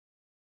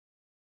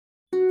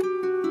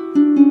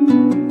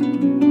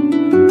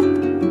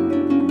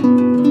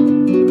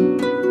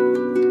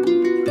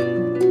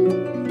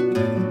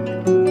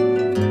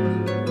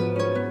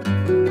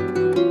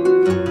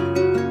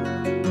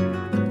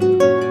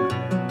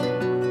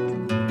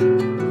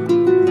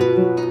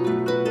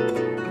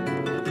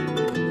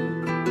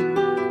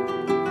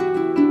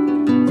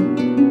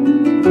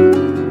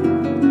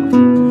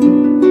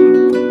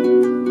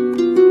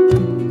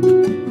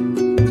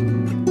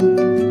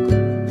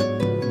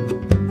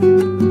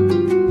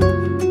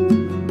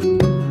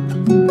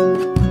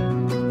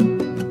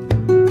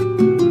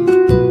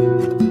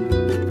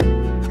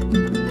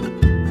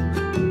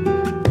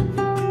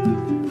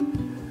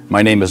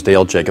My name is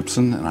Dale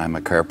Jacobson, and I'm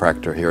a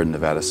chiropractor here in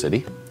Nevada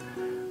City.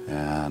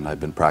 And I've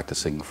been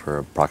practicing for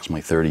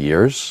approximately 30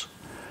 years.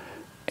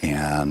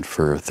 And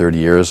for 30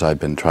 years, I've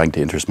been trying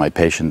to interest my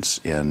patients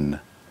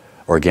in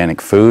organic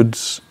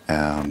foods,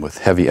 with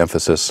heavy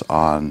emphasis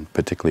on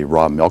particularly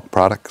raw milk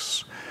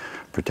products,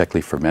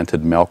 particularly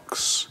fermented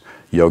milks,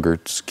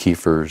 yogurts,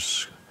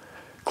 kefirs,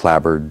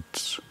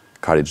 clabbereds,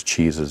 cottage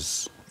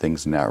cheeses,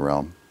 things in that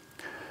realm.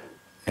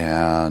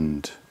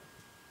 And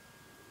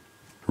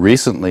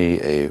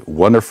recently, a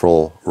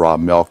wonderful raw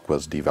milk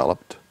was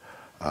developed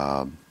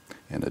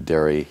in a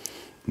dairy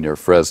near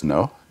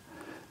Fresno.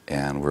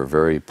 And we're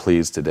very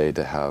pleased today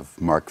to have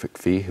Mark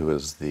McPhee, who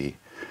is the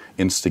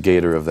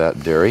instigator of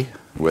that dairy,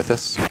 with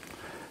us.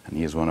 And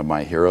he's one of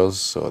my heroes,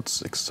 so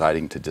it's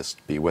exciting to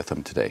just be with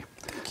him today.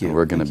 Thank you. And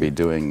we're going to be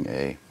doing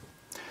a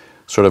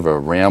sort of a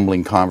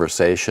rambling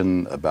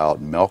conversation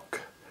about milk,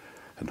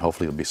 and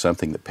hopefully it'll be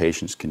something that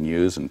patients can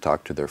use and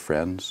talk to their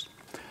friends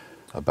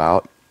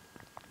about.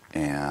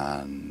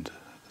 And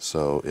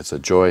so it's a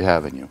joy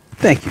having you.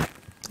 Thank you.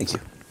 Thank you.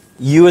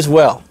 You as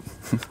well.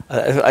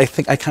 I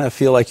think I kind of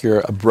feel like you're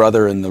a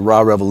brother in the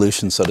raw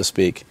revolution, so to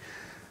speak.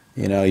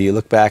 You know, you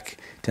look back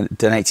to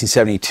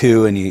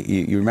 1972 and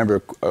you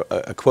remember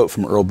a quote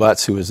from Earl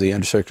Butz, who was the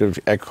Undersecretary of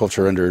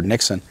Agriculture under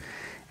Nixon,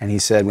 and he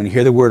said, when you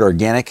hear the word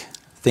organic,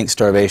 think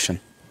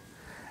starvation.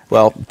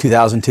 Well,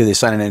 2002 they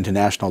signed an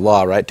international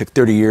law, right? It took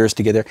 30 years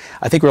to get there.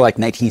 I think we're like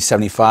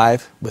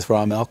 1975 with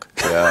raw milk.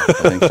 Yeah, I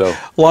think so.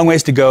 Long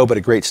ways to go, but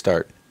a great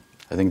start.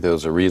 I think there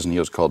was a reason he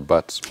was called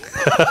Butz.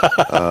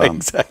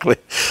 Exactly.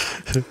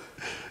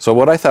 So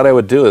what I thought I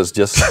would do is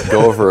just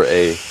go over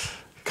a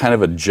kind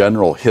of a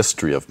general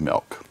history of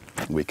milk.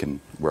 We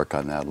can work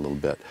on that a little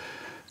bit,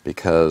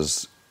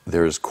 because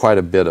there's quite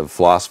a bit of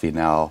philosophy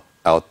now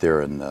out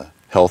there in the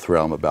health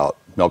realm about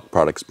milk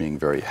products being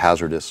very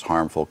hazardous,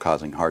 harmful,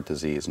 causing heart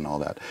disease and all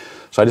that.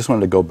 So I just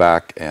wanted to go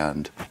back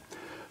and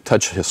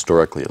touch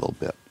historically a little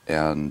bit.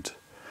 And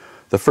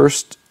the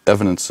first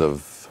evidence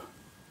of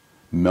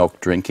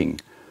milk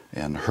drinking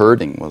and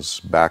herding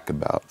was back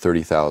about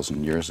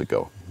 30,000 years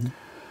ago.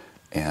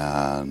 Mm-hmm.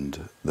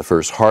 And the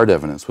first hard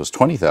evidence was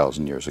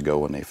 20,000 years ago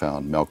when they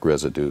found milk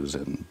residues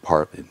in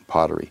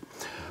pottery.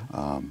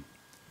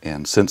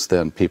 And since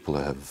then, people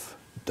have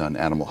done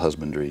animal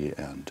husbandry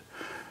and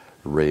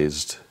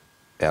raised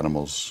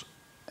animals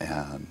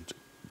and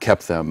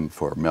kept them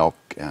for milk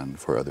and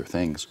for other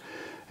things.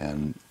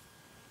 And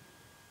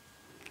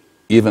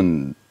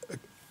even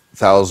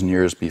 1,000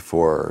 years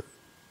before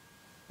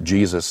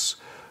Jesus,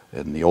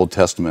 in the Old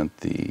Testament,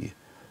 the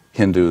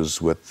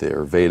Hindus with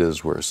their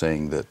Vedas were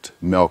saying that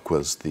milk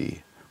was the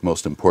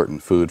most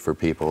important food for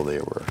people. They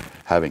were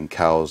having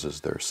cows as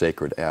their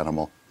sacred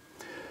animal.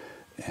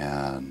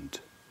 And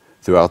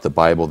throughout the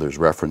Bible there's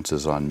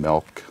references on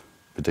milk,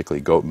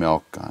 particularly goat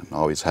milk, on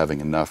always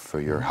having enough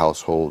for your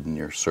household and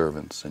your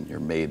servants and your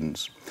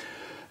maidens.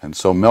 And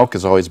so milk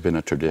has always been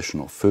a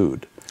traditional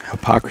food.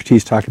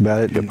 Hippocrates talked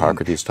about it.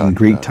 Hippocrates talked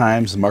about it. In Greek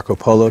times, Marco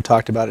Polo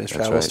talked about it in his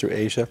travels through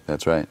Asia.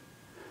 That's right.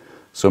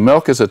 So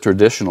milk is a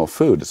traditional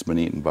food. It's been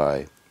eaten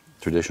by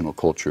traditional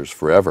cultures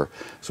forever.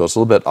 So it's a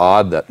little bit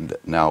odd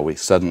that now we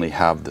suddenly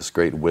have this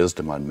great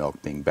wisdom on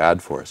milk being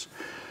bad for us.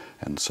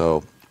 And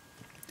so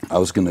I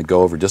was going to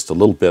go over just a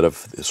little bit of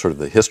sort of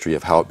the history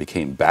of how it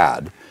became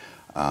bad.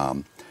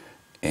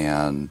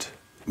 And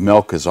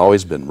milk has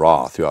always been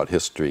raw throughout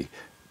history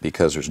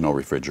because there's no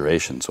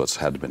refrigeration. So it's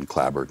had to been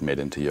clabbered, made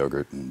into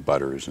yogurt and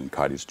butters and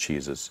cottage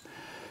cheeses.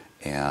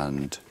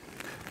 And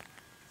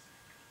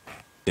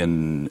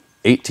in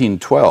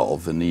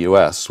 1812 in the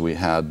U.S., we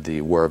had the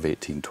War of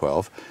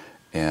 1812,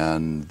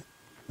 and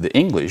the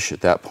English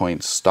at that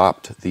point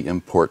stopped the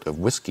import of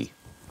whiskey.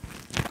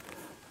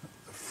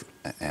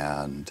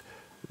 And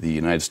the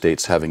United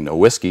States, having no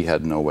whiskey,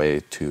 had no way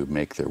to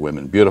make their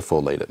women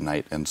beautiful late at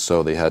night, and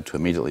so they had to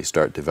immediately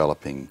start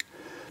developing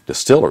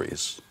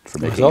distilleries for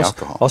making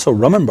alcohol. Also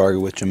rum embargo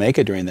with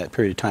Jamaica during that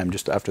period of time,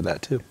 just after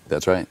that too.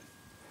 That's right.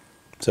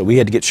 So we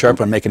had to get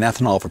sharp on making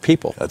ethanol for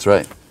people. That's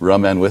right.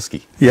 Rum and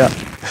whiskey. Yeah.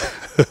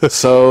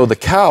 So the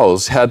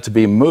cows had to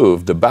be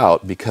moved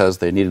about because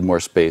they needed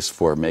more space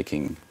for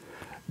making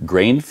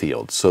grain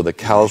fields. So the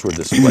cows were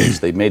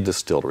displaced. They made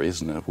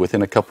distilleries, and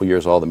within a couple of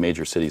years, all the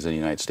major cities in the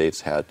United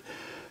States had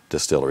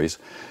distilleries.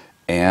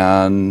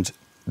 And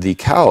the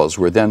cows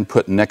were then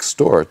put next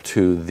door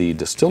to the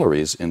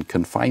distilleries in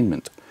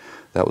confinement.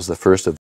 That was the first of